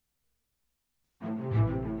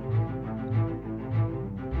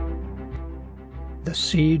The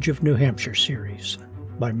Siege of New Hampshire series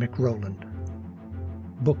by Mick Rowland.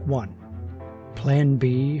 Book 1, Plan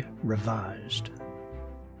B Revised.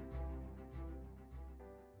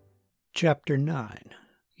 Chapter 9,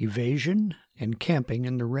 Evasion and Camping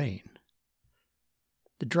in the Rain.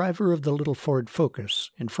 The driver of the little Ford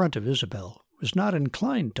Focus in front of Isabel was not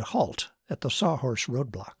inclined to halt at the Sawhorse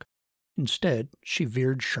roadblock. Instead, she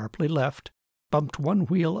veered sharply left, bumped one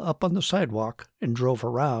wheel up on the sidewalk, and drove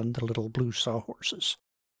around the little blue sawhorses.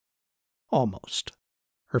 Almost.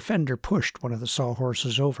 Her fender pushed one of the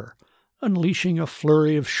sawhorses over, unleashing a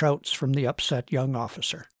flurry of shouts from the upset young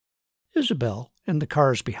officer. Isabel and the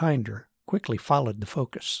cars behind her quickly followed the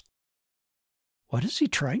Focus. "What is he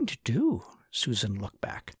trying to do?" Susan looked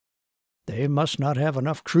back. "They must not have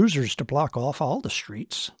enough cruisers to block off all the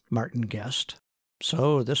streets," Martin guessed.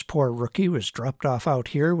 "So this poor rookie was dropped off out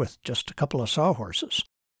here with just a couple of sawhorses.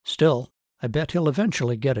 Still, I bet he'll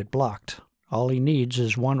eventually get it blocked. All he needs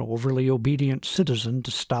is one overly obedient citizen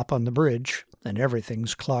to stop on the bridge, and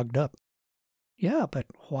everything's clogged up." "Yeah, but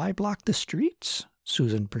why block the streets?"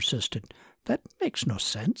 Susan persisted. "That makes no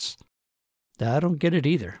sense." "I don't get it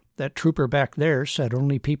either. That trooper back there said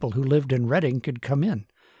only people who lived in Reading could come in.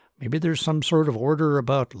 Maybe there's some sort of order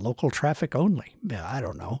about local traffic only. I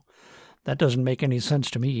don't know. That doesn't make any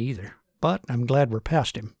sense to me either, but I'm glad we're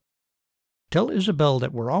past him." "Tell Isabel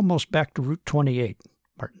that we're almost back to Route 28,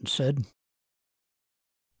 Martin said.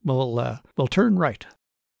 We'll turn right."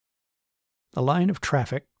 The line of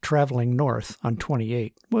traffic traveling north on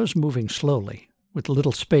 28 was moving slowly, with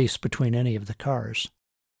little space between any of the cars.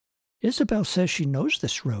 "Isabel says she knows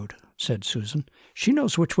this road," said Susan. "She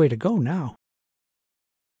knows which way to go now."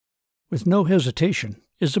 With no hesitation,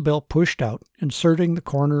 Isabel pushed out, inserting the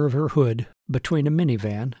corner of her hood between a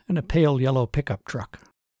minivan and a pale yellow pickup truck.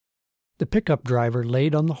 The pickup driver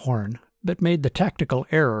laid on the horn, but made the tactical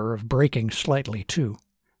error of braking slightly too.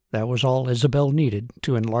 That was all Isabel needed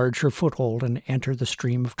to enlarge her foothold and enter the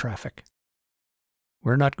stream of traffic.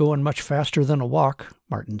 "We're not going much faster than a walk,"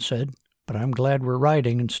 Martin said, "but I'm glad we're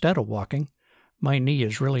riding instead of walking. My knee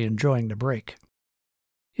is really enjoying the break."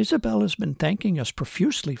 "Isabel has been thanking us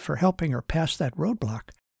profusely for helping her pass that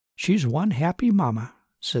roadblock. She's one happy mama,"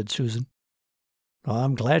 said Susan. "Well,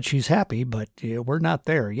 I'm glad she's happy, but we're not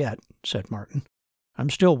there yet," said Martin. "I'm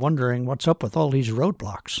still wondering what's up with all these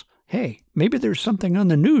roadblocks. Hey, maybe there's something on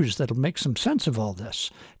the news that'll make some sense of all this.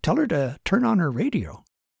 Tell her to turn on her radio."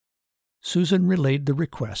 Susan relayed the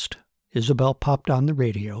request. Isabel popped on the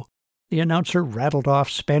radio. The announcer rattled off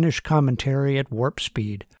Spanish commentary at warp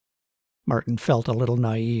speed. Martin felt a little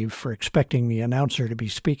naive for expecting the announcer to be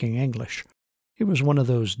speaking English. It was one of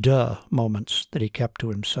those duh moments that he kept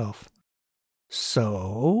to himself.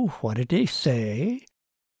 "So, what did they say?"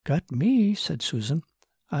 "Got me," said Susan.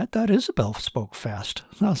 "I thought Isabel spoke fast.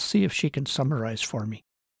 I'll see if she can summarize for me."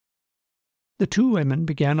 The two women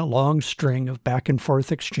began a long string of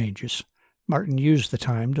back-and-forth exchanges. Martin used the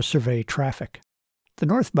time to survey traffic. The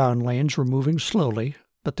northbound lanes were moving slowly,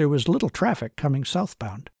 but there was little traffic coming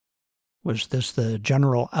southbound. Was this the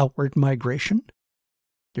general outward migration?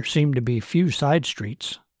 There seemed to be few side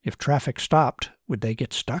streets. If traffic stopped, would they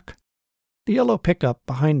get stuck? The yellow pickup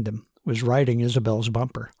behind them was riding Isabel's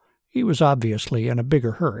bumper. He was obviously in a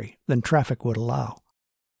bigger hurry than traffic would allow.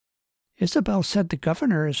 "Isabel said the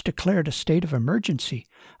governor has declared a state of emergency.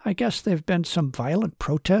 I guess there've been some violent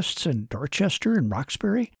protests in Dorchester and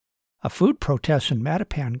Roxbury. A food protest in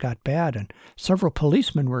Mattapan got bad, and several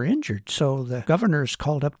policemen were injured, so the governor's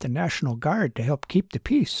called up the National Guard to help keep the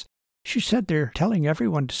peace. She said they're telling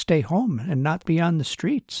everyone to stay home and not be on the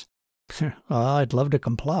streets." "I'd love to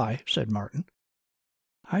comply," said Martin.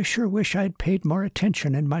 "I sure wish I'd paid more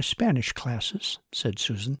attention in my Spanish classes," said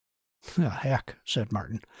Susan. "Heck," said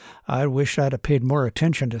Martin. "I wish I'd have paid more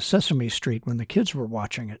attention to Sesame Street when the kids were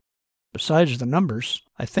watching it. Besides the numbers,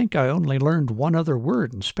 I think I only learned one other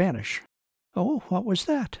word in Spanish." "Oh, what was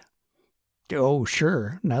that?" "Oh,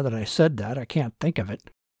 sure. Now that I said that, I can't think of it.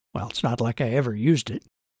 Well, it's not like I ever used it."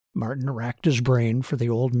 Martin racked his brain for the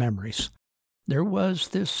old memories. "There was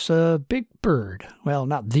this big bird. Well,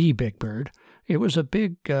 not the big bird. It was a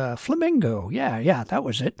big flamingo. Yeah, that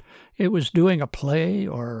was it. It was doing a play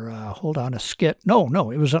or, a skit.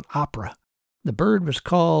 No, it was an opera. The bird was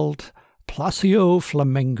called Placio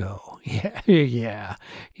Flamingo. Yeah.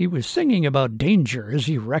 He was singing about danger as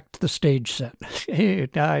he wrecked the stage set.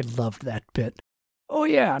 I loved that bit. Oh,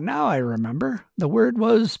 yeah, now I remember. The word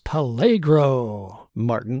was peligro,"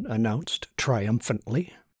 Martin announced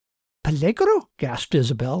triumphantly. "Peligro?" gasped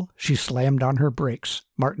Isabel. She slammed on her brakes.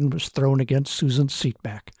 Martin was thrown against Susan's seat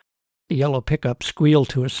back. The yellow pickup squealed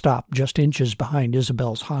to a stop just inches behind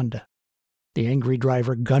Isabel's Honda. The angry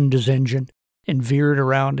driver gunned his engine. and veered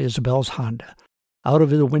around Isabel's Honda. Out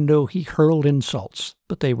of the window he hurled insults,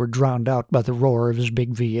 but they were drowned out by the roar of his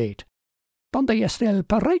big V8. "Donde está el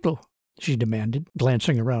peligro?" she demanded,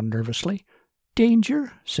 glancing around nervously.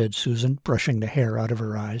 "Danger," said Susan, brushing the hair out of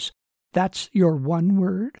her eyes. "That's your one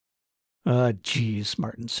word?" Geez,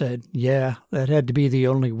 Martin said. "Yeah, that had to be the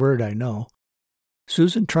only word I know."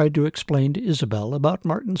 Susan tried to explain to Isabel about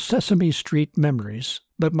Martin's Sesame Street memories,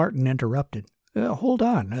 but Martin interrupted. Hold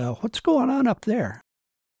on, what's going on up there?"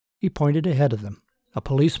 He pointed ahead of them. A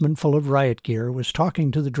policeman full of riot gear was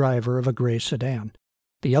talking to the driver of a gray sedan.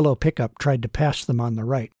 The yellow pickup tried to pass them on the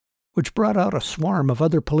right, which brought out a swarm of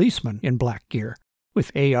other policemen in black gear,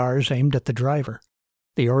 with ARs aimed at the driver.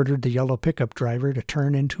 They ordered the yellow pickup driver to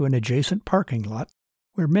turn into an adjacent parking lot,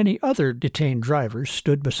 where many other detained drivers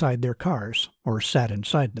stood beside their cars, or sat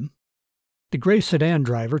inside them. The gray sedan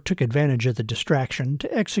driver took advantage of the distraction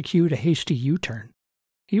to execute a hasty U-turn.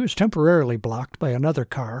 He was temporarily blocked by another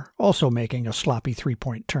car, also making a sloppy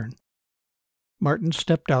three-point turn. Martin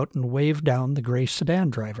stepped out and waved down the gray sedan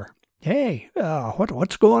driver. "Hey,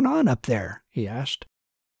 what's going on up there?" he asked.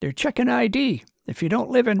 "They're checking ID. If you don't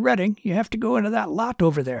live in Reading, you have to go into that lot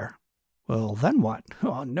over there." "Well, then what?"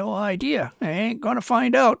 "Oh, no idea. I ain't going to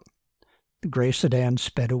find out." The gray sedan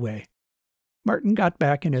sped away. Martin got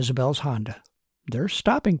back in Isabel's Honda. "They're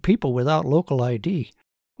stopping people without local ID.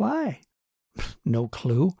 Why?" "No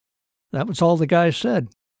clue. That was all the guy said.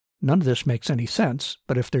 None of this makes any sense,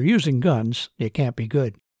 but if they're using guns, it can't be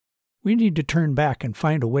good. We need to turn back and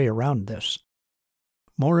find a way around this."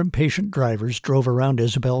 More impatient drivers drove around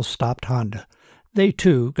Isabel's stopped Honda. They,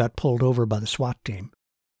 too, got pulled over by the SWAT team.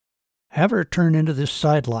 "Have her turn into this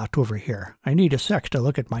side lot over here. I need a sec to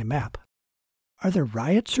look at my map." "Are there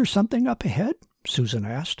riots or something up ahead?" Susan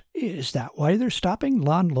asked. "Is that why they're stopping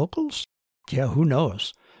non-locals?" "Yeah, who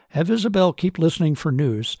knows? Have Isabel keep listening for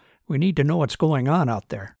news. We need to know what's going on out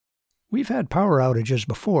there. We've had power outages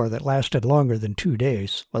before that lasted longer than 2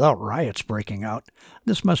 days, without riots breaking out.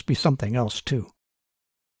 This must be something else, too."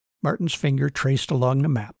 Martin's finger traced along the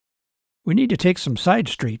map. "We need to take some side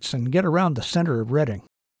streets and get around the center of Reading.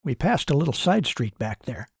 We passed a little side street back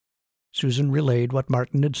there." Susan relayed what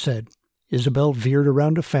Martin had said. Isabel veered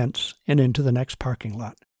around a fence and into the next parking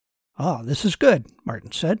lot. "Oh, this is good,"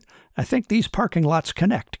 Martin said. "I think these parking lots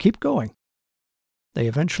connect. Keep going." They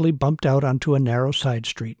eventually bumped out onto a narrow side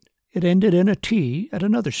street. It ended in a T at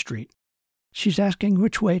another street. "She's asking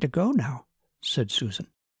which way to go now," said Susan.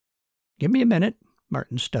 "Give me a minute."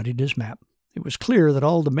 Martin studied his map. It was clear that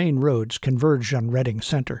all the main roads converged on Reading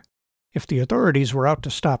Center. If the authorities were out to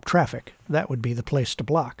stop traffic, that would be the place to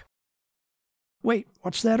block. "Wait,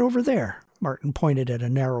 what's that over there?" Martin pointed at a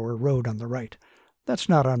narrower road on the right. "That's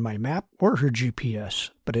not on my map or her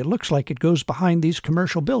GPS, but it looks like it goes behind these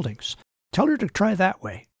commercial buildings. Tell her to try that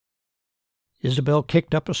way." Isabel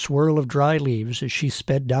kicked up a swirl of dry leaves as she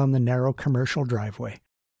sped down the narrow commercial driveway.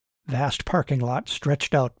 Vast parking lots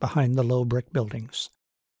stretched out behind the low brick buildings.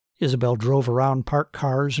 Isabel drove around parked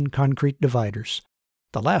cars and concrete dividers.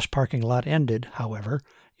 The last parking lot ended, however,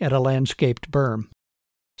 at a landscaped berm.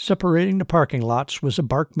 Separating the parking lots was a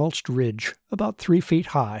bark-mulched ridge, about 3 feet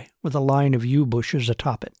high, with a line of yew bushes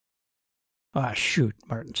atop it. "Ah, shoot,"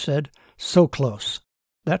 Martin said. "So close.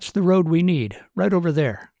 That's the road we need, right over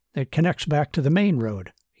there. It connects back to the main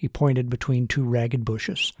road." He pointed between 2 ragged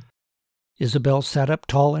bushes. Isabel sat up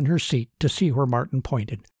tall in her seat to see where Martin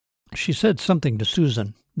pointed. She said something to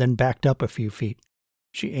Susan, then backed up a few feet.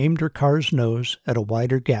 She aimed her car's nose at a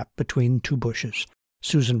wider gap between 2 bushes.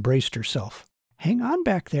 Susan braced herself. "Hang on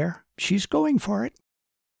back there. She's going for it."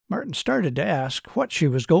 Martin started to ask what she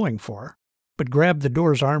was going for, but grabbed the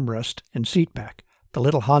door's armrest and seat back. The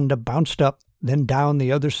little Honda bounced up, then down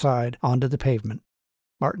the other side onto the pavement.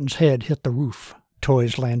 Martin's head hit the roof.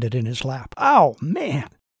 Toys landed in his lap. "Ow, man!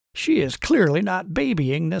 She is clearly not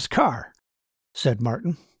babying this car," said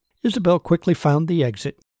Martin. Isabel quickly found the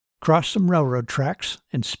exit, crossed some railroad tracks,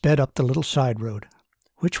 and sped up the little side road.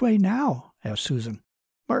 "Which way now?" asked Susan.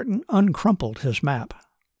 Martin uncrumpled his map.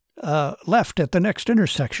 Left at the next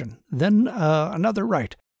intersection, then another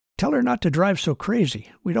right. Tell her not to drive so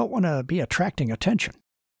crazy. We don't want to be attracting attention."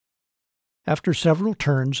 After several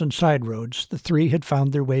turns and side roads, the 3 had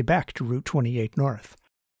found their way back to Route 28 North.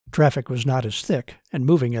 Traffic was not as thick and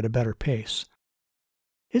moving at a better pace.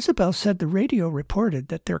 "Isabel said the radio reported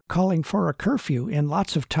that they're calling for a curfew in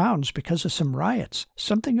lots of towns because of some riots.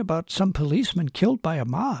 Something about some policeman killed by a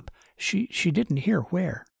mob. She didn't hear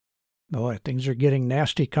where." "Boy, things are getting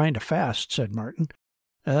nasty kind of fast," said Martin.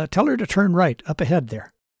 Tell her to turn right up ahead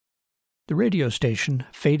there." The radio station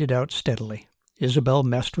faded out steadily. Isabel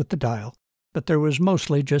messed with the dial, but there was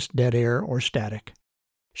mostly just dead air or static.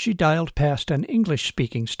 She dialed past an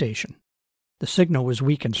English-speaking station. The signal was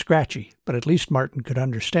weak and scratchy, but at least Martin could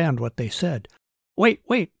understand what they said.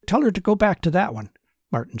 Wait, tell her to go back to that one,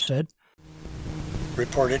 Martin said.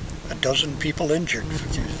 Reported a dozen people injured.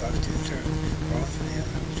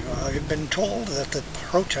 I've been told that the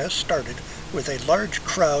protest started with a large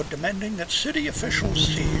crowd demanding that city officials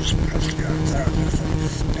seize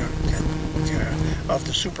of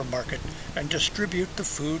the supermarket and distribute the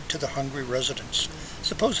food to the hungry residents.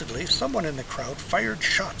 Supposedly, someone in the crowd fired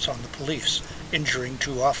shots on the police, injuring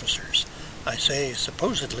 2 officers. I say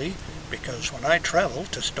supposedly because when I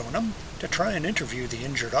traveled to Stoneham to try and interview the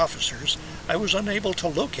injured officers, I was unable to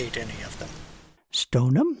locate any of them.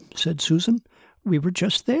 Stoneham? Said Susan. We were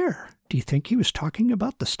just there. Do you think he was talking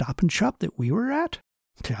about the Stop and Shop that we were at?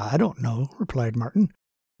 I don't know, replied Martin.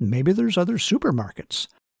 Maybe there's other supermarkets.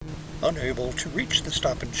 Unable to reach the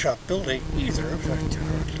Stop and Shop building either.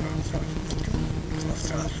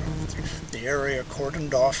 The area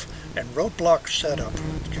cordoned off and roadblocks set up.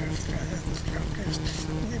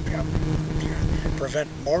 Prevent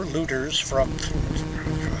more looters from...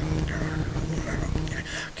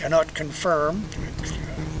 Cannot confirm,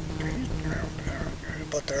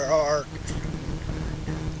 but there are...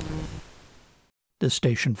 The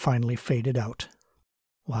station finally faded out.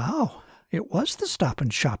 Wow, it was the Stop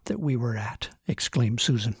and Shop that we were at, exclaimed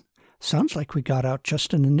Susan. Sounds like we got out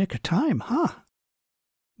just in the nick of time, huh?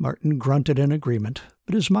 Martin grunted in agreement,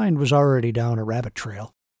 but his mind was already down a rabbit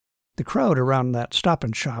trail. The crowd around that Stop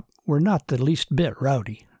and Shop were not the least bit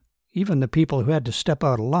rowdy. Even the people who had to step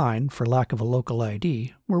out of line for lack of a local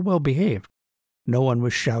ID were well behaved. No one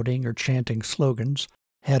was shouting or chanting slogans.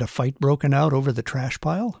 Had a fight broken out over the trash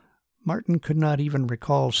pile? Martin could not even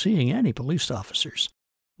recall seeing any police officers.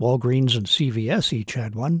 Walgreens and CVS each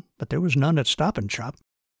had one, but there was none at Stop and Shop.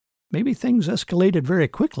 Maybe things escalated very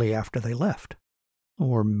quickly after they left.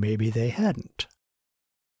 Or maybe they hadn't.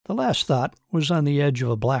 The last thought was on the edge of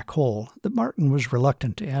a black hole that Martin was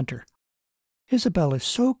reluctant to enter. Isabel is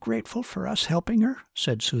so grateful for us helping her,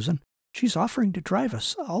 said Susan. She's offering to drive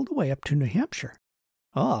us all the way up to New Hampshire.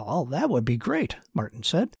 Oh, that would be great, Martin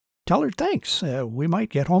said. Tell her thanks. We might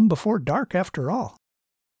get home before dark after all.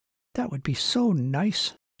 That would be so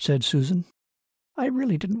nice, said Susan. I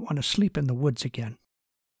really didn't want to sleep in the woods again.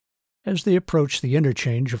 As they approached the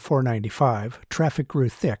interchange of 495, traffic grew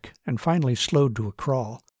thick and finally slowed to a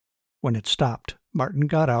crawl. When it stopped, Martin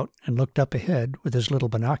got out and looked up ahead with his little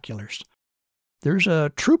binoculars. There's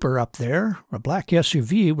a trooper up there, a black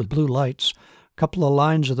SUV with blue lights, a couple of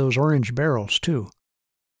lines of those orange barrels, too.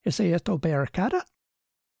 Is esto barricada?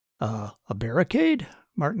 A barricade?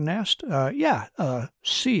 Martin asked.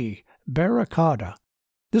 Sí, barricada.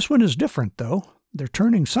 This one is different, though. They're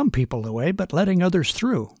turning some people away, but letting others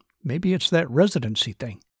through. Maybe it's that residency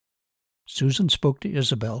thing. Susan spoke to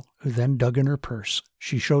Isabel, who then dug in her purse.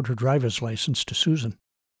 She showed her driver's license to Susan.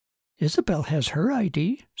 Isabel has her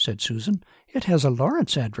ID, said Susan. It has a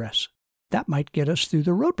Lawrence address. That might get us through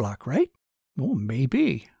the roadblock, right? Oh,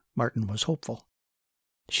 maybe. Martin was hopeful.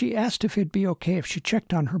 She asked if it'd be okay if she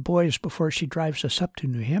checked on her boys before she drives us up to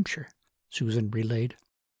New Hampshire, Susan relayed.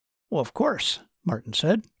 Well, of course, Martin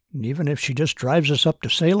said. And even if she just drives us up to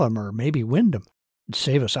Salem or maybe Windham, it'd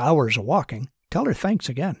save us hours of walking. Tell her thanks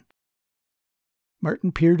again.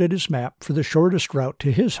 Martin peered at his map for the shortest route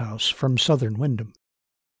to his house from southern Windham.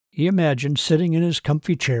 He imagined sitting in his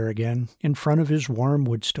comfy chair again, in front of his warm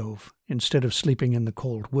wood stove, instead of sleeping in the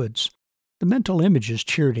cold woods. The mental images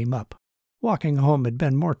cheered him up. Walking home had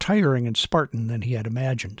been more tiring and Spartan than he had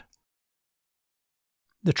imagined.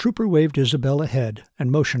 The trooper waved Isabel ahead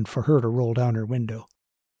and motioned for her to roll down her window.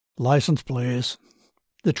 "License, please,"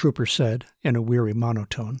 the trooper said in a weary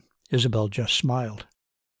monotone. Isabel just smiled.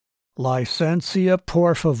 "Licencia,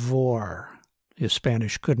 por favor." His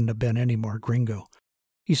Spanish couldn't have been any more gringo.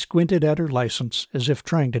 He squinted at her license as if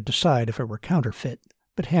trying to decide if it were counterfeit,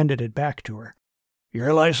 but handed it back to her.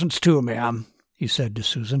 "Your license too, ma'am," he said to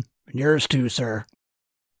Susan. "And yours too, sir."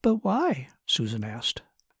 "But why?" Susan asked.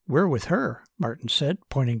 "We're with her," Martin said,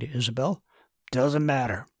 pointing to Isabel. "Doesn't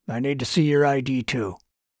matter. I need to see your ID too."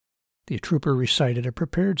 The trooper recited a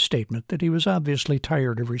prepared statement that he was obviously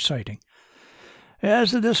tired of reciting.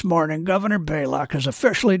 "As of this morning, Governor Baylock has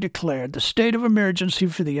officially declared the state of emergency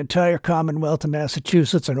for the entire Commonwealth of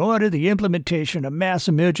Massachusetts and ordered the implementation of mass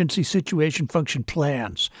emergency situation function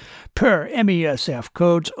plans. Per MESF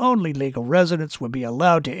codes, only legal residents will be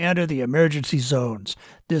allowed to enter the emergency zones.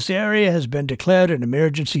 This area has been declared an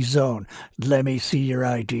emergency zone. Let me see your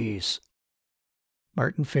IDs."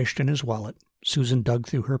 Martin fished in his wallet. Susan dug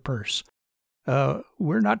through her purse.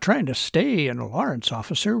 We're not trying to stay in Lawrence,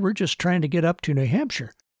 officer. We're just trying to get up to New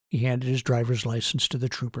Hampshire. He handed his driver's license to the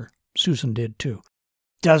trooper. Susan did, too.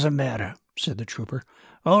 "Doesn't matter," said the trooper.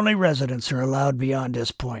 "Only residents are allowed beyond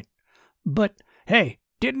this point." "But, hey,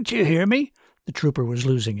 didn't you hear me?" The trooper was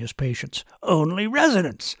losing his patience. "Only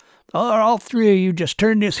residents. All three of you just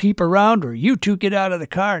turn this heap around, or you two get out of the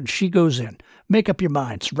car and she goes in. Make up your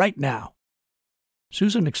minds right now."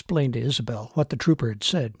 Susan explained to Isabel what the trooper had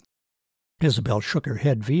said. Isabel shook her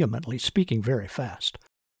head vehemently, speaking very fast.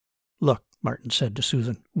 "Look," Martin said to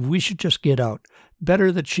Susan, "we should just get out.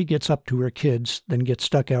 Better that she gets up to her kids than get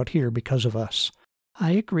stuck out here because of us."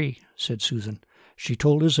 "I agree," said Susan. She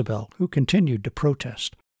told Isabel, who continued to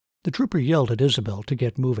protest. The trooper yelled at Isabel to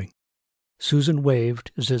get moving. Susan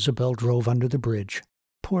waved as Isabel drove under the bridge.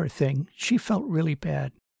 "Poor thing, she felt really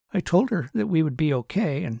bad. I told her that we would be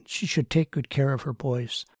okay and she should take good care of her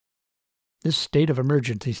boys." This state of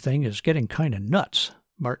emergency thing is getting kind of nuts.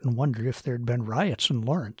 Martin wondered if there'd been riots in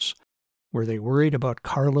Lawrence. Were they worried about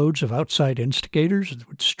carloads of outside instigators that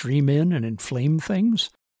would stream in and inflame things?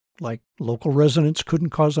 Like local residents couldn't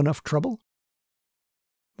cause enough trouble?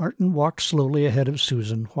 Martin walked slowly ahead of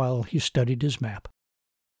Susan while he studied his map.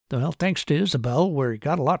 "Well, thanks to Isabel, we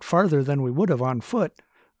got a lot farther than we would have on foot.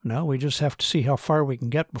 Now we just have to see how far we can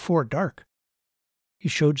get before dark." He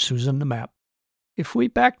showed Susan the map. "If we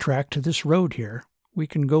backtrack to this road here, we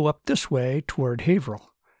can go up this way toward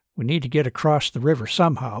Haverhill. We need to get across the river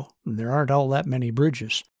somehow, and there aren't all that many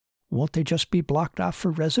bridges. Won't they just be blocked off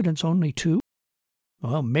for residents only, too?"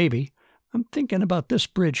 "Well, maybe. I'm thinking about this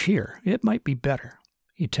bridge here. It might be better."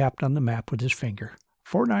 He tapped on the map with his finger.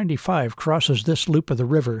 495 crosses this loop of the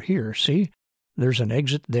river here, see? There's an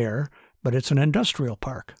exit there, but it's an industrial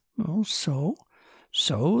park. "Oh, so?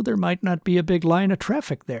 So there might not be a big line of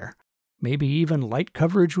traffic there. Maybe even light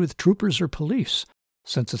coverage with troopers or police,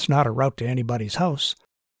 since it's not a route to anybody's house.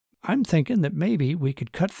 I'm thinking that maybe we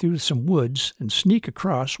could cut through some woods and sneak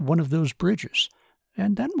across one of those bridges.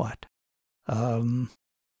 And then what?" I'm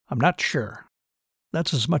not sure.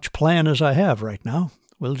 That's as much plan as I have right now.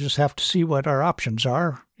 We'll just have to see what our options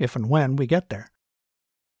are, if and when we get there."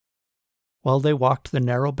 While they walked the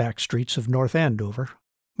narrow back streets of North Andover,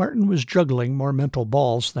 Martin was juggling more mental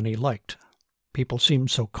balls than he liked. People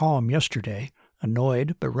seemed so calm yesterday,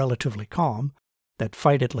 annoyed but relatively calm. That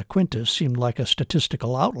fight at La Quinta seemed like a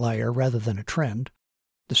statistical outlier rather than a trend.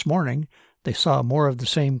 This morning, they saw more of the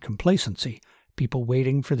same complacency, people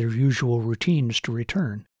waiting for their usual routines to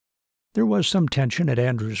return. There was some tension at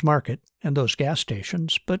Andrews Market and those gas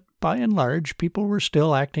stations, but by and large people were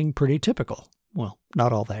still acting pretty typical. Well,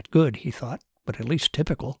 not all that good, he thought, but at least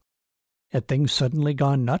typical. Had things suddenly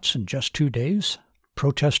gone nuts in just 2 days?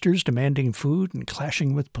 Protesters demanding food and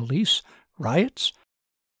clashing with police? Riots?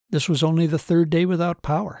 This was only the 3rd day without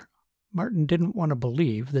power. Martin didn't want to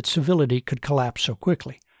believe that civility could collapse so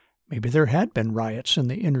quickly. Maybe there had been riots in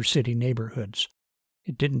the inner-city neighborhoods.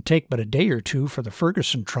 It didn't take but a day or two for the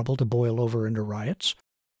Ferguson trouble to boil over into riots.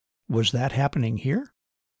 Was that happening here?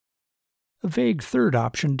 A vague third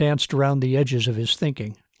option danced around the edges of his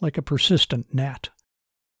thinking, like a persistent gnat.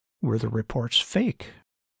 Were the reports fake?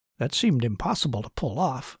 That seemed impossible to pull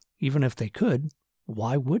off. Even if they could,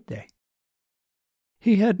 why would they?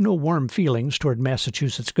 He had no warm feelings toward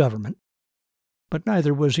Massachusetts government, but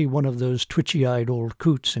neither was he one of those twitchy-eyed old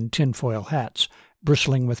coots in tinfoil hats,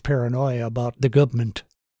 bristling with paranoia about the government.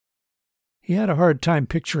 He had a hard time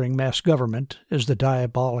picturing mass government as the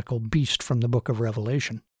diabolical beast from the Book of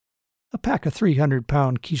Revelation. A pack of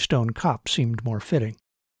 300-pound Keystone Cops seemed more fitting.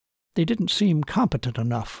 They didn't seem competent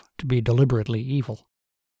enough to be deliberately evil.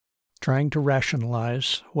 Trying to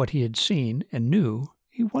rationalize what he had seen and knew,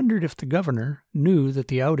 he wondered if the governor knew that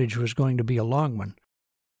the outage was going to be a long one.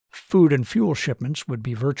 Food and fuel shipments would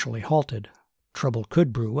be virtually halted. Trouble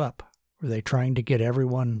could brew up. Were they trying to get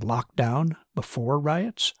everyone locked down before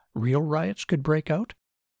riots? Real riots could break out?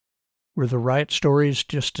 Were the riot stories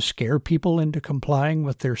just to scare people into complying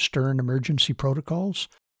with their stern emergency protocols?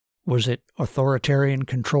 Was it authoritarian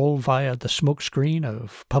control via the smokescreen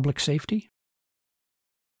of public safety?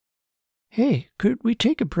 "Hey, could we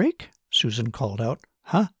take a break?" Susan called out.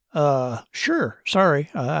 "Huh? Sure. Sorry,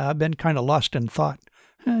 I've been kind of lost in thought.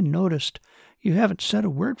 I noticed. You haven't said a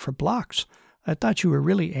word for blocks. I thought you were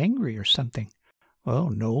really angry or something." "Oh,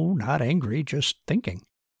 no, not angry, just thinking."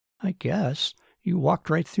 "I guess. You walked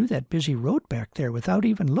right through that busy road back there without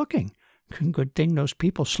even looking. Good thing those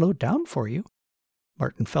people slowed down for you."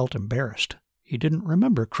 Martin felt embarrassed. He didn't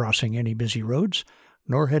remember crossing any busy roads,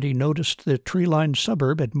 nor had he noticed the tree-lined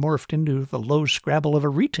suburb had morphed into the low scrabble of a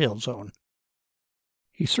retail zone.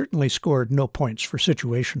 He certainly scored no points for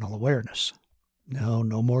situational awareness. No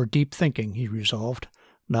more deep thinking, he resolved.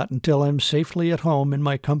 Not until I'm safely at home in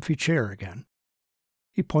my comfy chair again.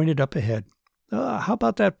 He pointed up ahead. How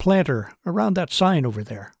about that planter around that sign over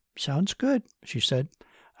there? Sounds good, she said.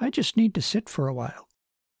 I just need to sit for a while.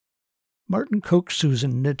 Martin coaxed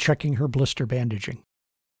Susan into checking her blister bandaging.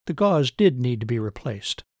 The gauze did need to be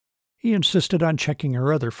replaced. He insisted on checking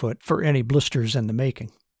her other foot for any blisters in the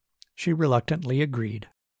making. She reluctantly agreed.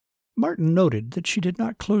 Martin noted that she did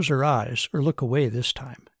not close her eyes or look away this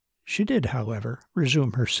time. She did, however,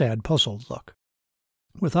 resume her sad, puzzled look.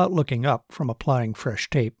 Without looking up from applying fresh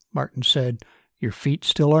tape, Martin said, "Your feet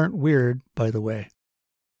still aren't weird, by the way."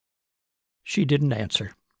 She didn't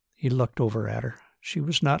answer. He looked over at her. She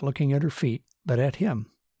was not looking at her feet, but at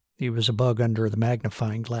him. He was a bug under the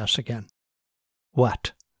magnifying glass again.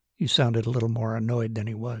 "What?" He sounded a little more annoyed than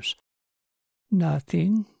he was.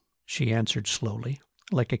 "Nothing," she answered slowly,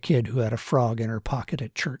 like a kid who had a frog in her pocket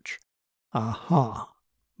at church. Uh-huh.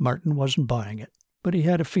 Martin wasn't buying it, but he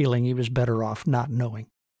had a feeling he was better off not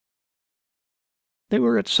knowing. They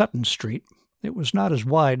were at Sutton Street. It was not as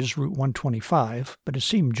wide as Route 125, but it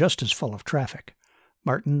seemed just as full of traffic.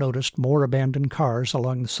 Martin noticed more abandoned cars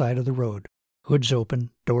along the side of the road, hoods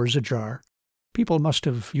open, doors ajar. People must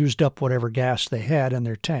have used up whatever gas they had in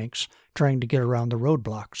their tanks, trying to get around the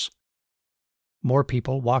roadblocks. More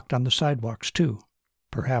people walked on the sidewalks, too,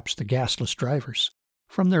 perhaps the gasless drivers.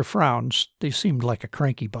 From their frowns, they seemed like a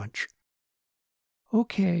cranky bunch.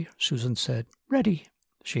 "Okay," Susan said. "Ready."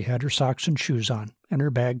 She had her socks and shoes on, and her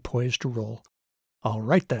bag poised to roll. "All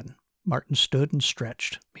right, then." Martin stood and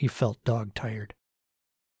stretched. He felt dog-tired.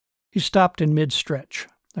 He stopped in mid-stretch.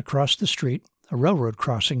 Across the street, a railroad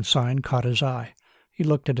crossing sign caught his eye. He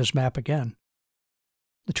looked at his map again.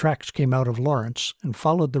 The tracks came out of Lawrence and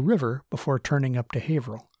followed the river before turning up to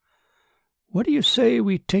Haverhill. "What do you say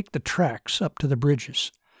we take the tracks up to the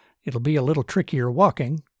bridges? It'll be a little trickier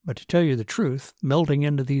walking, but to tell you the truth, melding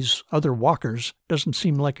into these other walkers doesn't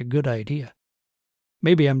seem like a good idea.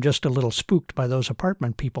 Maybe I'm just a little spooked by those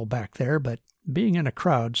apartment people back there, but being in a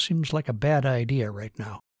crowd seems like a bad idea right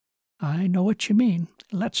now." "I know what you mean.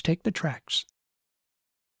 Let's take the tracks."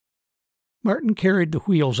 Martin carried the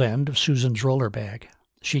wheels end of Susan's roller bag.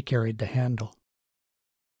 She carried the handle.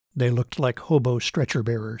 They looked like hobo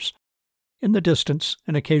stretcher-bearers. In the distance,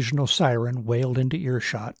 an occasional siren wailed into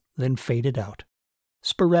earshot, then faded out.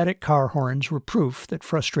 Sporadic car horns were proof that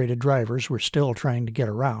frustrated drivers were still trying to get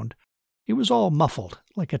around. It was all muffled,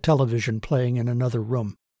 like a television playing in another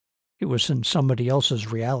room. It was in somebody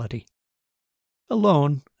else's reality.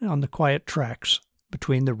 Alone, on the quiet tracks,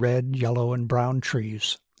 between the red, yellow, and brown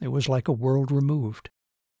trees, it was like a world removed.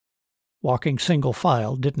 Walking single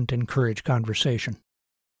file didn't encourage conversation.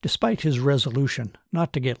 Despite his resolution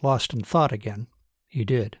not to get lost in thought again, he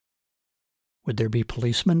did. Would there be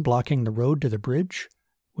policemen blocking the road to the bridge?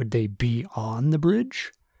 Would they be on the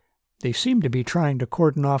bridge? They seemed to be trying to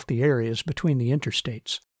cordon off the areas between the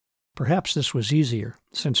interstates. Perhaps this was easier,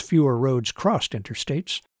 since fewer roads crossed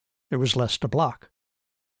interstates. There was less to block.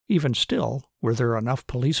 Even still, were there enough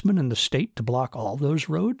policemen in the state to block all those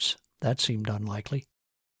roads? That seemed unlikely.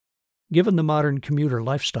 Given the modern commuter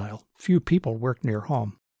lifestyle, few people worked near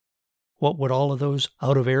home. What would all of those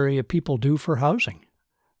out-of-area people do for housing?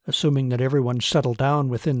 Assuming that everyone settled down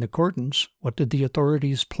within the cordons, what did the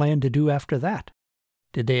authorities plan to do after that?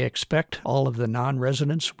 Did they expect all of the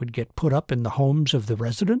non-residents would get put up in the homes of the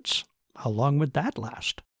residents? How long would that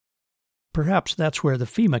last? Perhaps that's where the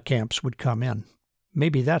FEMA camps would come in.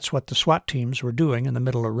 Maybe that's what the SWAT teams were doing in the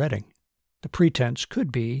middle of Reading. The pretense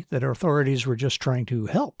could be that authorities were just trying to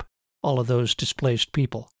help all of those displaced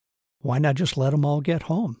people. Why not just let them all get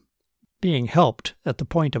home? Being helped at the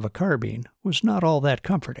point of a carbine was not all that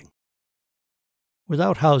comforting.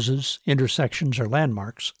 Without houses, intersections, or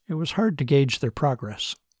landmarks, it was hard to gauge their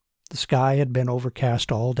progress. The sky had been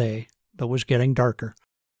overcast all day, but was getting darker.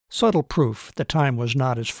 Subtle proof the time was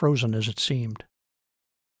not as frozen as it seemed.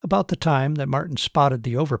 About the time that Martin spotted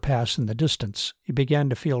the overpass in the distance, he began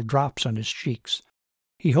to feel drops on his cheeks.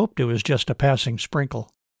 He hoped it was just a passing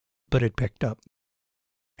sprinkle, but it picked up.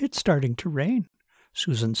 "It's starting to rain,"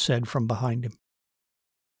 Susan said from behind him.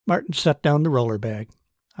 Martin set down the roller bag.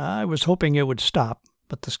 "I was hoping it would stop,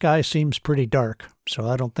 but the sky seems pretty dark, so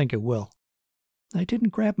I don't think it will." "I didn't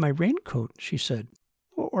grab my raincoat," she said,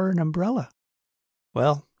 "or an umbrella."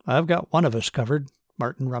 "Well, I've got one of us covered."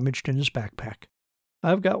 Martin rummaged in his backpack.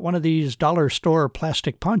 "I've got one of these dollar store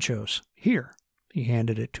plastic ponchos. Here." He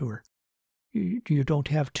handed it to her. You don't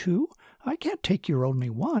have two? I can't take your only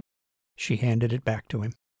one." She handed it back to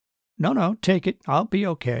him. No, take it. I'll be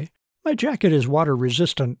okay. My jacket is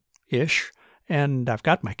water-resistant-ish, and I've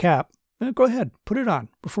got my cap. Go ahead, put it on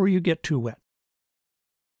before you get too wet."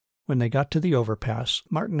 When they got to the overpass,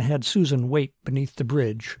 Martin had Susan wait beneath the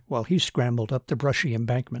bridge while he scrambled up the brushy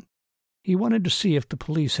embankment. He wanted to see if the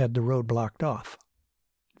police had the road blocked off.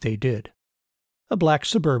 They did. A black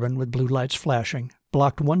Suburban with blue lights flashing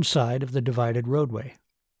blocked one side of the divided roadway.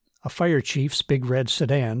 A fire chief's big red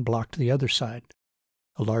sedan blocked the other side.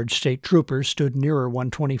 A large state trooper stood nearer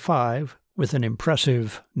 125 with an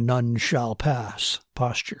impressive "none shall pass"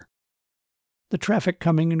 posture. The traffic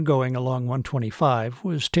coming and going along 125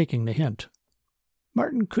 was taking the hint.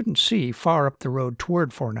 Martin couldn't see far up the road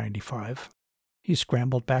toward 495. He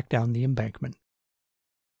scrambled back down the embankment.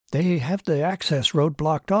 "They have the access road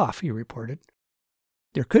blocked off," he reported.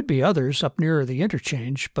 "There could be others up nearer the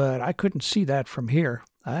interchange, but I couldn't see that from here.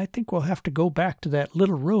 I think we'll have to go back to that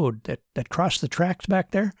little road that crossed the tracks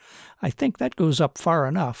back there. I think that goes up far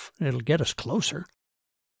enough. It'll get us closer."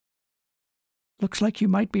 "Looks like you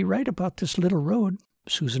might be right about this little road."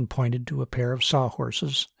 Susan pointed to a pair of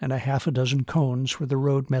sawhorses and a half a dozen cones where the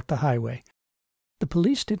road met the highway. "The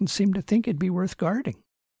police didn't seem to think it'd be worth guarding."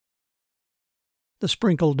 The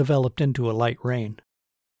sprinkle developed into a light rain.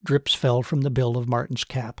 Drips fell from the bill of Martin's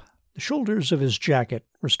cap. The shoulders of his jacket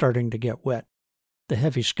were starting to get wet. The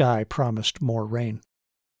heavy sky promised more rain.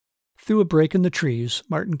 Through a break in the trees,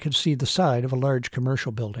 Martin could see the side of a large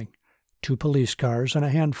commercial building. 2 police cars and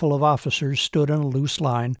a handful of officers stood on a loose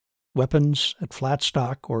line, weapons at flat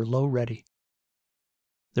stock or low ready.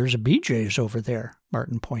 "There's a BJ's over there,"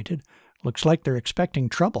 Martin pointed. "Looks like they're expecting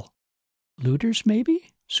trouble." "Looters,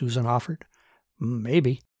 maybe?" Susan offered.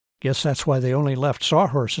 "Maybe. Guess that's why they only left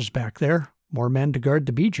sawhorses back there. More men to guard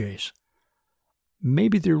the BJ's."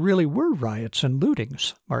 Maybe there really were riots and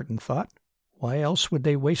lootings, Martin thought. Why else would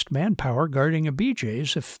they waste manpower guarding a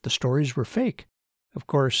BJ's if the stories were fake? Of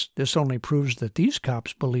course, this only proves that these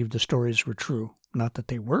cops believed the stories were true, not that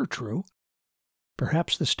they were true.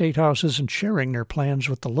 Perhaps the State House isn't sharing their plans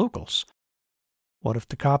with the locals. What if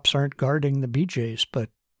the cops aren't guarding the BJ's, but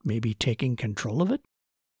maybe taking control of it?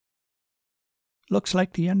 "Looks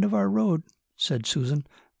like the end of our road," said Susan.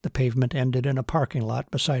 The pavement ended in a parking lot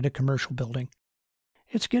beside a commercial building.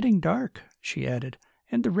 "It's getting dark," she added,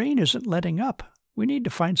 "and the rain isn't letting up. We need to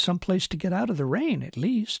find some place to get out of the rain, at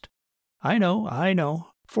least." I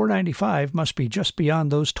know. 495 must be just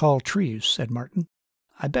beyond those tall trees," said Martin.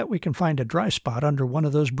 "I bet we can find a dry spot under one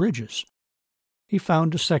of those bridges." He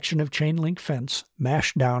found a section of chain-link fence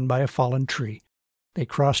mashed down by a fallen tree. They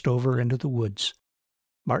crossed over into the woods.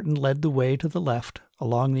 Martin led the way to the left,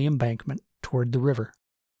 along the embankment, toward the river.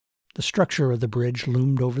 The structure of the bridge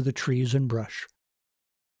loomed over the trees and brush.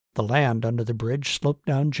 The land under the bridge sloped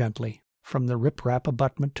down gently, from the rip-rap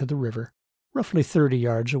abutment to the river, roughly 30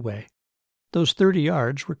 yards away. Those 30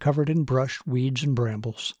 yards were covered in brush, weeds, and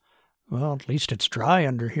brambles. "Well, at least it's dry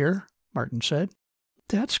under here," Martin said.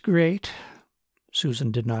 "That's great."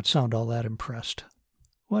 Susan did not sound all that impressed.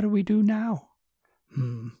 "What do we do now?"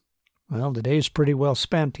 "Well, the day's pretty well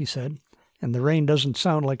spent," he said, "and the rain doesn't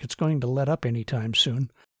sound like it's going to let up any time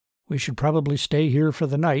soon. We should probably stay here for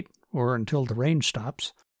the night, or until the rain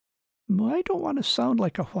stops." "I don't want to sound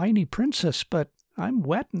like a whiny princess, but I'm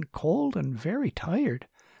wet and cold and very tired.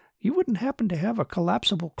 You wouldn't happen to have a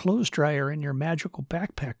collapsible clothes dryer in your magical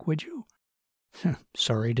backpack, would you?"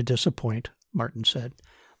 "Sorry to disappoint," Martin said.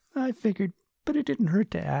 "I figured, but it didn't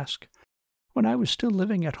hurt to ask. When I was still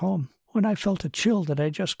living at home, when I felt a chill that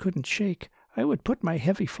I just couldn't shake, I would put my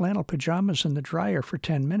heavy flannel pajamas in the dryer for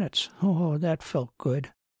 10 minutes. Oh, that felt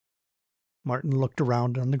good." Martin looked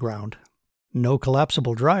around on the ground. "No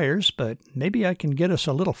collapsible dryers, but maybe I can get us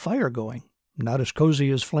a little fire going. Not as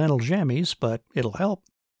cozy as flannel jammies, but it'll help."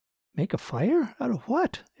 "Make a fire? Out of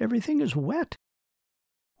what? Everything is wet."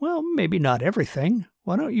 "Well, maybe not everything.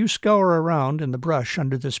 Why don't you scour around in the brush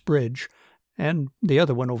under this bridge, and the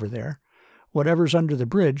other one over there? Whatever's under the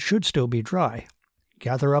bridge should still be dry.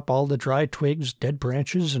 Gather up all the dry twigs, dead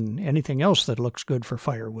branches, and anything else that looks good for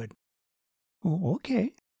firewood." "Oh,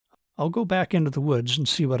 okay. I'll go back into the woods and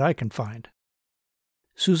see what I can find."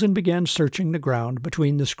 Susan began searching the ground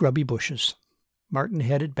between the scrubby bushes. Martin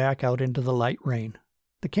headed back out into the light rain.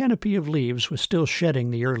 The canopy of leaves was still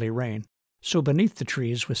shedding the early rain, so beneath the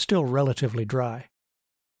trees was still relatively dry.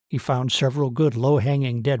 He found several good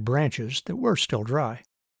low-hanging dead branches that were still dry.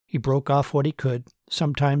 He broke off what he could,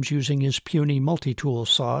 sometimes using his puny multi-tool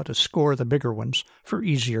saw to score the bigger ones for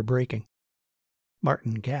easier breaking.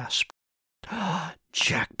 Martin gasped.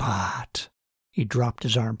 "Jackpot!" He dropped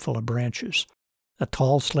his armful of branches. A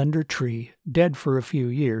tall, slender tree, dead for a few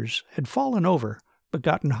years, had fallen over, but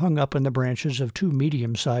gotten hung up in the branches of 2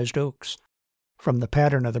 medium-sized oaks. From the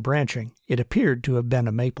pattern of the branching, it appeared to have been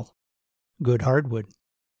a maple. Good hardwood.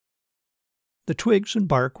 The twigs and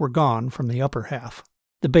bark were gone from the upper half.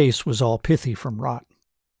 The base was all pithy from rot.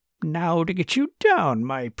 "Now to get you down,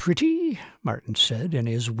 my pretty," Martin said in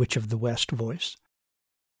his Witch of the West voice.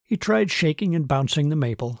 He tried shaking and bouncing the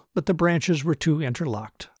maple, but the branches were too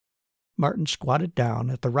interlocked. Martin squatted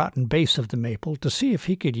down at the rotten base of the maple to see if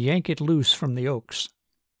he could yank it loose from the oaks.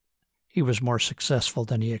 He was more successful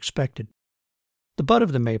than he expected. The butt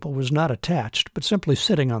of the maple was not attached, but simply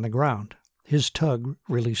sitting on the ground. His tug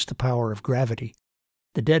released the power of gravity.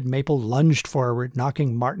 The dead maple lunged forward,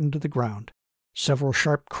 knocking Martin to the ground. Several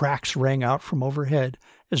sharp cracks rang out from overhead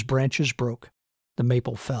as branches broke. The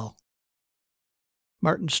maple fell.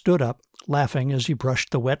 Martin stood up, laughing as he brushed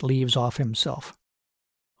the wet leaves off himself.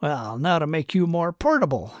 "Well, now to make you more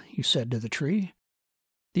portable," he said to the tree.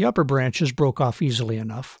 The upper branches broke off easily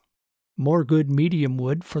enough. More good medium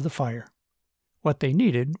wood for the fire. What they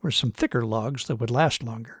needed were some thicker logs that would last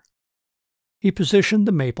longer. He positioned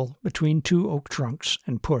the maple between two oak trunks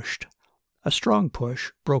and pushed. A strong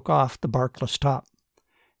push broke off the barkless top.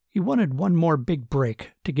 He wanted one more big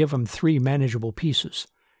break to give him 3 manageable pieces.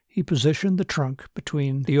 He positioned the trunk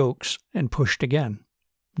between the oaks and pushed again.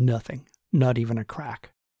 Nothing, not even a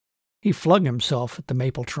crack. He flung himself at the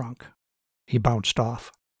maple trunk. He bounced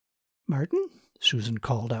off. "Martin?" Susan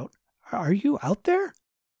called out. "Are you out there?"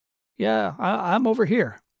 "Yeah, I'm over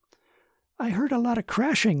here." "I heard a lot of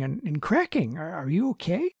crashing and cracking. Are you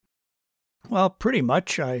okay?" "Well, pretty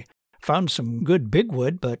much. I found some good big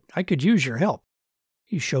wood, but I could use your help."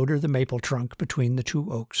 He showed her the maple trunk between the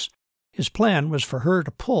 2 oaks. His plan was for her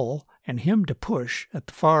to pull and him to push at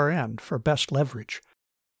the far end for best leverage.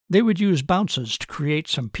 They would use bounces to create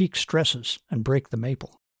some peak stresses and break the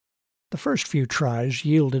maple. The first few tries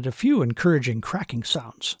yielded a few encouraging cracking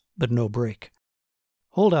sounds, but no break.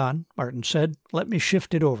 "Hold on," Martin said. "Let me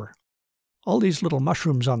shift it over. All these little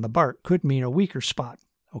mushrooms on the bark could mean a weaker spot.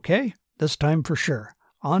 Okay? This time for sure.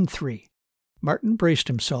 On 3. Martin braced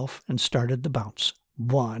himself and started the bounce.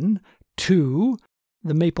 1, 2...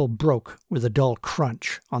 The maple broke with a dull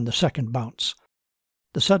crunch on the second bounce.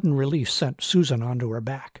 The sudden release sent Susan onto her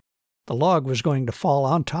back. The log was going to fall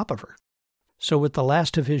on top of her. So with the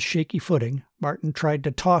last of his shaky footing, Martin tried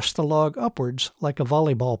to toss the log upwards like a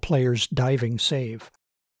volleyball player's diving save.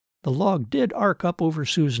 The log did arc up over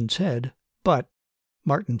Susan's head, but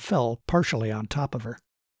Martin fell partially on top of her.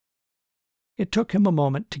 It took him a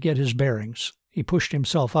moment to get his bearings. He pushed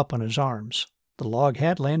himself up on his arms. The log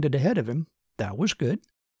had landed ahead of him. That was good.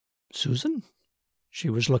 "Susan?" She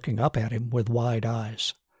was looking up at him with wide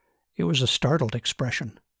eyes. It was a startled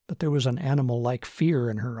expression, but there was an animal-like fear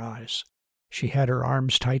in her eyes. She had her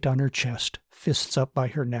arms tight on her chest, fists up by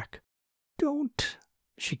her neck. "Don't,"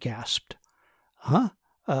 she gasped. "Huh?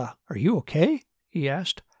 Are you okay?" he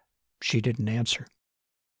asked. She didn't answer.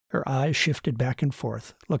 Her eyes shifted back and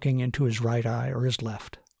forth, looking into his right eye or his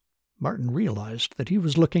left. Martin realized that he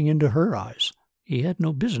was looking into her eyes. He had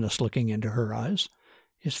no business looking into her eyes.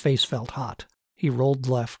 His face felt hot. He rolled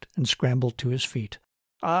left and scrambled to his feet.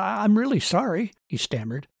 I'm really sorry," he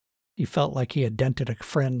stammered. He felt like he had dented a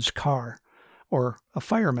friend's car, or a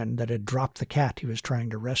fireman that had dropped the cat he was trying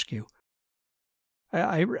to rescue.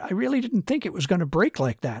 I really didn't think it was going to break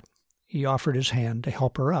like that." He offered his hand to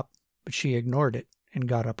help her up, but she ignored it and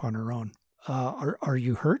got up on her own. Are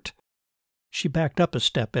you hurt?" She backed up a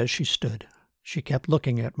step as she stood. She kept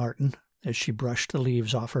looking at Martin as she brushed the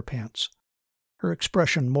leaves off her pants. Her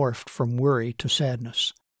expression morphed from worry to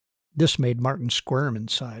sadness. This made Martin squirm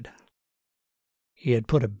inside. He had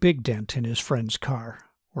put a big dent in his friend's car,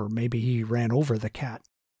 or maybe he ran over the cat.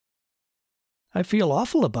 "I feel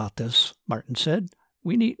awful about this," Martin said.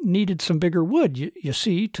 "We needed some bigger wood, you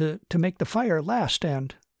see, to make the fire last,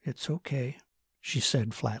 and—" "It's okay," she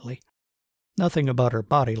said flatly. Nothing about her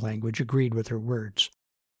body language agreed with her words.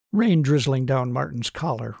 Rain drizzling down Martin's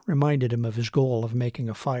collar reminded him of his goal of making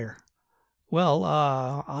a fire. "Well,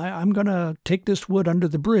 I'm going to take this wood under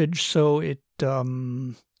the bridge so it,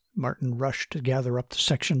 Martin rushed to gather up the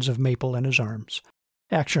sections of maple in his arms.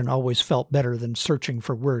 Action always felt better than searching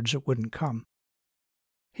for words that wouldn't come.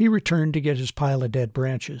 He returned to get his pile of dead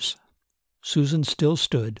branches. Susan still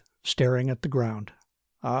stood, staring at the ground.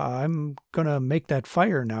 "I'm going to make that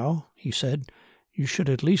fire now," he said. "You should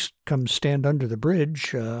at least come stand under the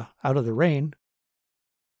bridge, out of the rain."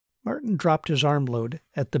 Martin dropped his armload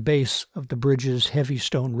at the base of the bridge's heavy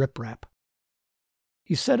stone riprap.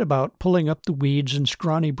 He set about pulling up the weeds and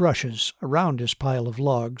scrawny brushes around his pile of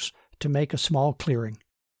logs to make a small clearing.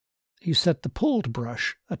 He set the pulled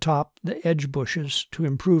brush atop the edge bushes to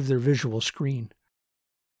improve their visual screen.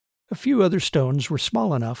 A few other stones were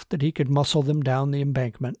small enough that he could muscle them down the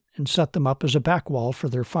embankment and set them up as a back wall for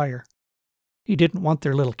their fire. He didn't want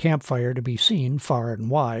their little campfire to be seen far and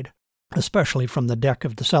wide. especially from the deck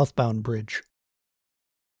of the southbound bridge.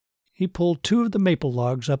 He pulled 2 of the maple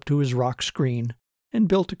logs up to his rock screen and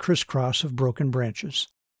built a crisscross of broken branches.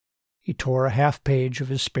 He tore a half-page of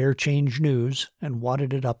his spare change news and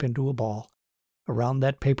wadded it up into a ball. Around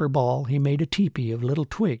that paper ball he made a teepee of little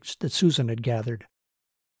twigs that Susan had gathered.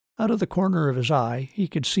 Out of the corner of his eye he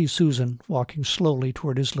could see Susan walking slowly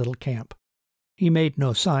toward his little camp. He made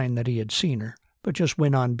no sign that he had seen her, but just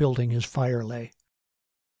went on building his fire lay.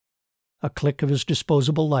 A click of his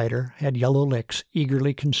disposable lighter had yellow licks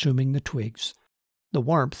eagerly consuming the twigs. The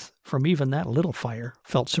warmth from even that little fire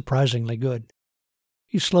felt surprisingly good.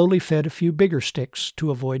 He slowly fed a few bigger sticks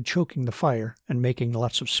to avoid choking the fire and making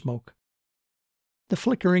lots of smoke. The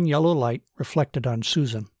flickering yellow light reflected on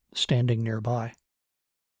Susan, standing nearby.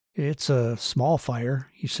 "It's a small fire,"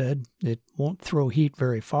 he said. "It won't throw heat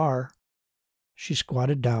very far." She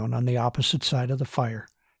squatted down on the opposite side of the fire.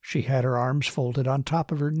 She had her arms folded on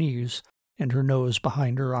top of her knees and her nose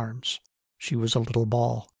behind her arms. She was a little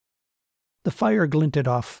ball. The fire glinted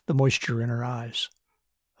off the moisture in her eyes.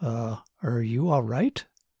 Are you all right?"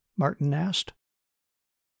 Martin asked.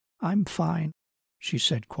 "I'm fine," she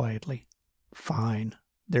said quietly. Fine.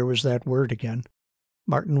 There was that word again.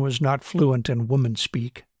 Martin was not fluent in woman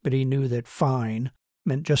speak, but he knew that fine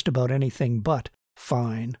meant just about anything but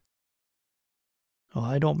fine. "Well,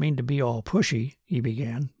 I don't mean to be all pushy," he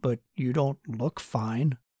began, "but you don't look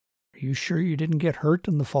fine. Are you sure you didn't get hurt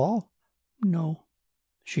in the fall?" "No."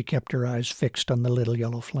 She kept her eyes fixed on the little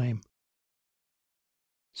yellow flame.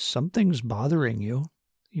 "Something's bothering you."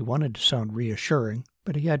 He wanted to sound reassuring,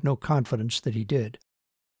 but he had no confidence that he did.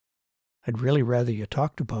 "I'd really rather you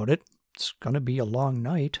talked about it. It's going to be a long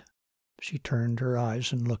night." She turned her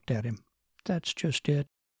eyes and looked at him. "That's just it."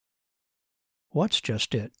 "What's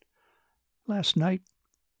just it?" "Last night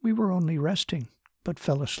we were only resting, but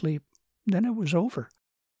fell asleep. Then it was over.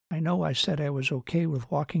 I know I said I was okay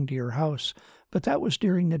with walking to your house, but that was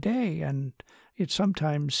during the day, and it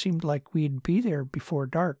sometimes seemed like we'd be there before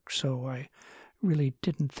dark, so I really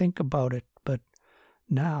didn't think about it. But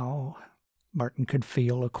now..." Martin could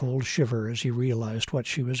feel a cold shiver as he realized what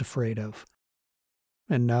she was afraid of.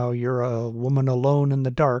 "And now you're a woman alone in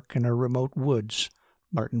the dark in a remote woods,"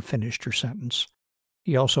 Martin finished her sentence.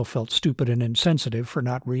 He also felt stupid and insensitive for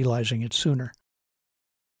not realizing it sooner.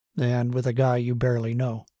 "And with a guy you barely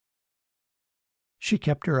know." She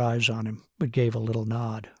kept her eyes on him, but gave a little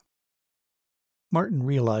nod. Martin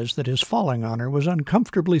realized that his falling on her was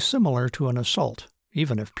uncomfortably similar to an assault,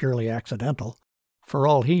 even if purely accidental. For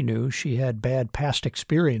all he knew, she had bad past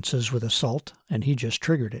experiences with assault, and he just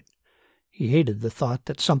triggered it. He hated the thought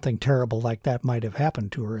that something terrible like that might have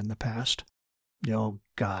happened to her in the past. "Oh,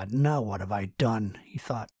 God, now what have I done?" he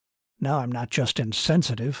thought. "Now I'm not just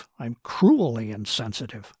insensitive, I'm cruelly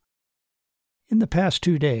insensitive." In the past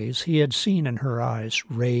 2 days, he had seen in her eyes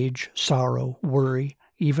rage, sorrow, worry,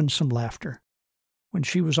 even some laughter. When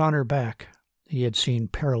she was on her back, he had seen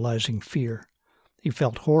paralyzing fear. He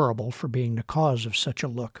felt horrible for being the cause of such a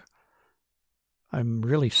look. "I'm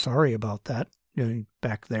really sorry about that,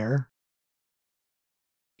 back there."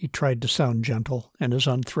 He tried to sound gentle and as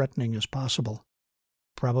unthreatening as possible.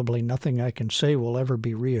 "Probably nothing I can say will ever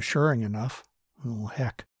be reassuring enough. Oh,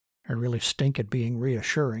 heck, I really stink at being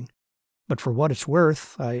reassuring. But for what it's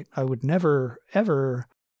worth, I would never, ever..."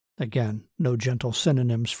 Again, no gentle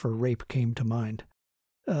synonyms for rape came to mind.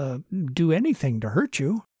 "Do anything to hurt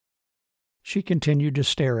you." She continued to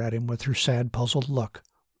stare at him with her sad, puzzled look.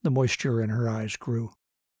 The moisture in her eyes grew.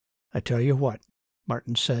 "I tell you what,"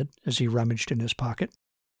 Martin said as he rummaged in his pocket.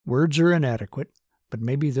 "Words are inadequate, but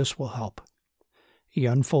maybe this will help." He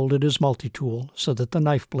unfolded his multi-tool so that the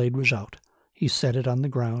knife blade was out. He set it on the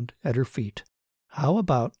ground at her feet. "How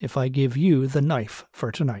about if I give you the knife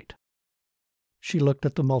for tonight?" She looked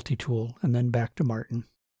at the multi-tool and then back to Martin.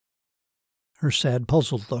 Her sad,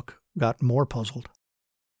 puzzled look got more puzzled.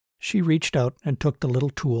 She reached out and took the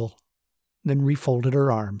little tool, then refolded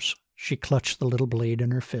her arms. She clutched the little blade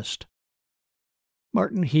in her fist.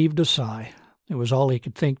 Martin heaved a sigh. It was all he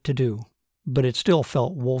could think to do, but it still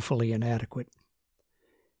felt woefully inadequate.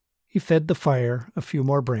 He fed the fire a few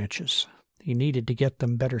more branches. He needed to get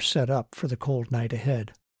them better set up for the cold night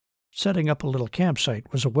ahead. Setting up a little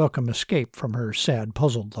campsite was a welcome escape from her sad,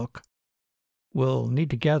 puzzled look. "We'll need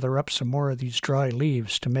to gather up some more of these dry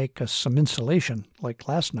leaves to make us some insulation, like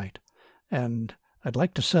last night. And I'd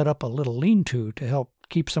like to set up a little lean-to to help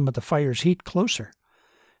keep some of the fire's heat closer."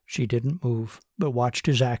 She didn't move, but watched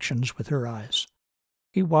his actions with her eyes.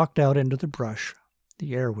 He walked out into the brush.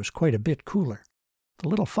 The air was quite a bit cooler. The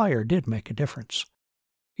little fire did make a difference.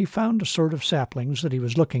 He found a sort of saplings that he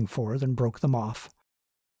was looking for, then broke them off.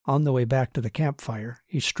 On the way back to the campfire,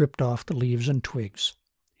 he stripped off the leaves and twigs.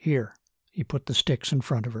 "Here," he put the sticks in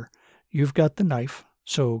front of her. "You've got the knife,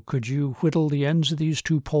 so could you whittle the ends of these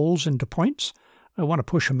 2 poles into points? I want to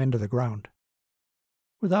push 'em into the ground."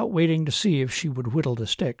 Without waiting to see if she would whittle the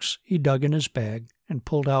sticks, he dug in his bag and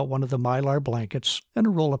pulled out one of the mylar blankets and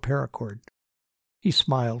a roll of paracord. He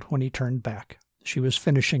smiled when he turned back. She was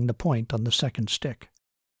finishing the point on the second stick.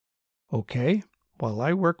 "Okay, while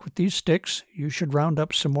I work with these sticks, you should round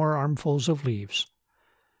up some more armfuls of leaves."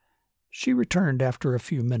 She returned after a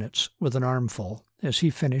few minutes with an armful as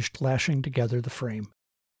he finished lashing together the frame.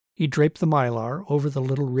 He draped the mylar over the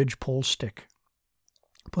little ridgepole stick.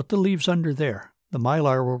 "Put the leaves under there. The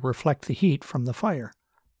mylar will reflect the heat from the fire."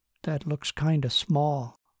 "That looks kind of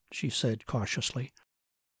small," she said cautiously.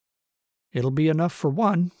 "It'll be enough for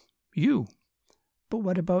one. You." "But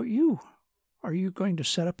what about you? Are you going to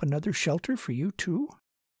set up another shelter for you, too?"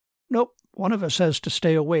 "Nope. One of us has to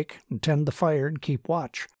stay awake and tend the fire and keep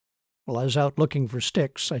watch. While I was out looking for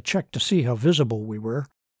sticks, I checked to see how visible we were.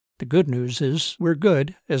 The good news is we're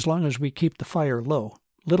good as long as we keep the fire low.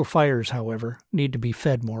 Little fires, however, need to be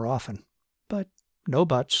fed more often." "But—" "No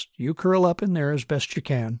buts. You curl up in there as best you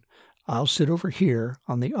can. I'll sit over here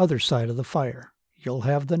on the other side of the fire. You'll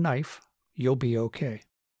have the knife. You'll be okay."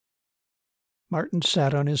 Martin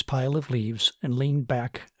sat on his pile of leaves and leaned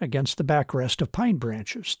back against the backrest of pine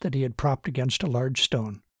branches that he had propped against a large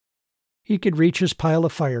stone. He could reach his pile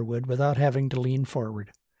of firewood without having to lean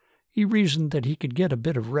forward. He reasoned that he could get a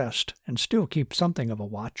bit of rest and still keep something of a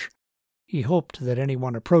watch. He hoped that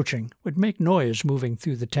anyone approaching would make noise moving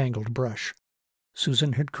through the tangled brush.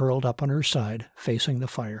 Susan had curled up on her side, facing the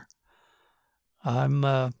fire. "I'm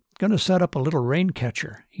going to set up a little rain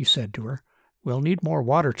catcher," he said to her. "We'll need more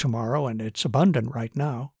water tomorrow, and it's abundant right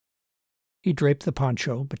now." He draped the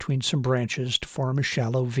poncho between some branches to form a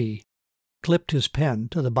shallow V, clipped his pen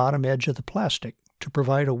to the bottom edge of the plastic to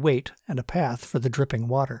provide a weight and a path for the dripping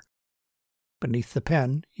water. Beneath the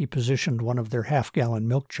pen, he positioned one of their half-gallon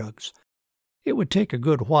milk jugs. It would take a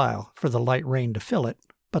good while for the light rain to fill it,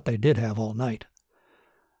 but they did have all night.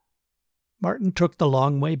 Martin took the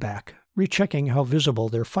long way back, rechecking how visible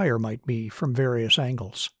their fire might be from various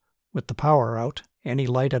angles. With the power out, any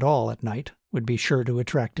light at all at night would be sure to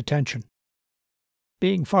attract attention.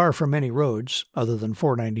 Being far from any roads, other than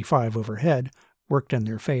 495 overhead, worked in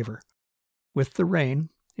their favor. With the rain,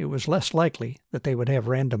 it was less likely that they would have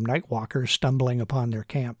random night-walkers stumbling upon their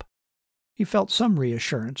camp. He felt some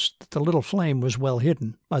reassurance that the little flame was well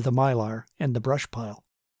hidden by the mylar and the brush pile.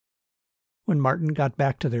 When Martin got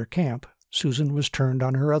back to their camp, Susan was turned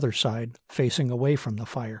on her other side, facing away from the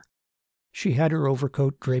fire. She had her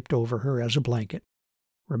overcoat draped over her as a blanket.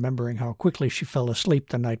 Remembering how quickly she fell asleep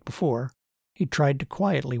the night before, he tried to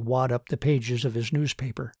quietly wad up the pages of his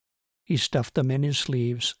newspaper. He stuffed them in his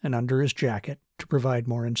sleeves and under his jacket to provide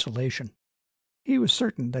more insulation. He was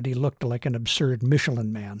certain that he looked like an absurd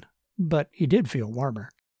Michelin man, but he did feel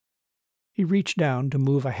warmer. He reached down to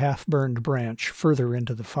move a half-burned branch further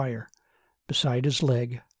into the fire. Beside his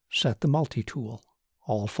leg sat the multi-tool,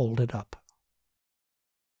 all folded up.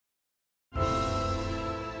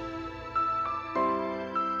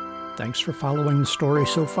 Thanks for following the story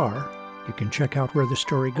so far. You can check out where the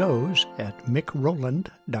story goes at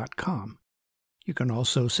mickrowland.com. You can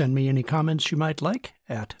also send me any comments you might like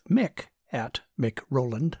at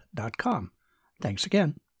mick@mickrowland.com. Thanks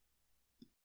again.